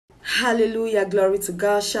Hallelujah. Glory to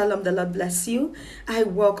God. Shalom. The Lord bless you. I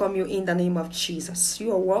welcome you in the name of Jesus.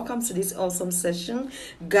 You are welcome to this awesome session.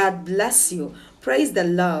 God bless you. Praise the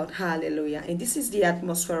Lord. Hallelujah. And this is the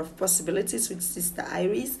atmosphere of possibilities with Sister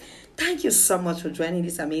Iris. Thank you so much for joining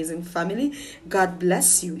this amazing family. God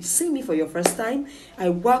bless you. See me for your first time. I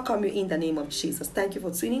welcome you in the name of Jesus. Thank you for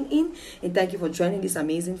tuning in and thank you for joining this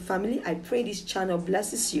amazing family. I pray this channel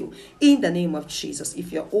blesses you in the name of Jesus.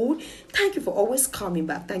 If you're old, thank you for always coming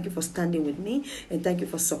back. Thank you for standing with me and thank you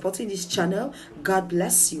for supporting this channel. God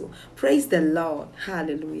bless you. Praise the Lord.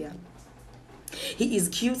 Hallelujah. He is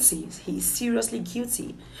guilty. He is seriously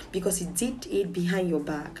guilty because he did it behind your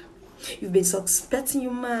back. You've been suspecting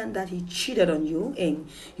your man that he cheated on you and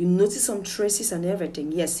you notice some traces and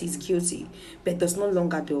everything. Yes, he's guilty, but does no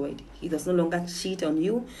longer do it. He does no longer cheat on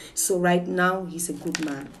you. So right now, he's a good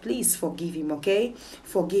man. Please forgive him, okay?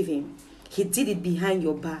 Forgive him. He did it behind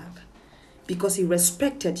your back because he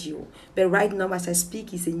respected you. But right now, as I speak,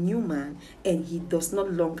 he's a new man and he does no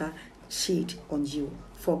longer cheat on you.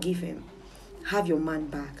 Forgive him. Have your man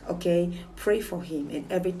back, okay? Pray for him and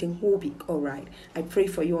everything will be all right. I pray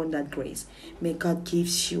for you on that grace. May God give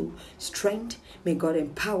you strength. May God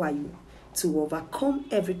empower you to overcome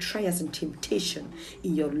every trials and temptation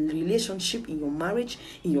in your relationship, in your marriage,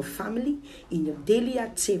 in your family, in your daily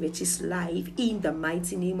activities, life, in the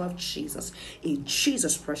mighty name of Jesus. In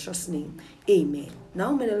Jesus' precious name, amen.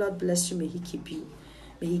 Now may the Lord bless you. May he keep you.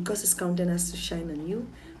 May he cause his countenance to shine on you.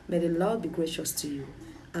 May the Lord be gracious to you.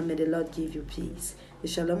 And may the Lord give you peace. The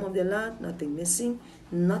shalom of the Lord, nothing missing,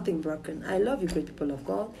 nothing broken. I love you, great people of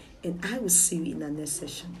God, and I will see you in the next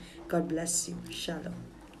session. God bless you. Shalom.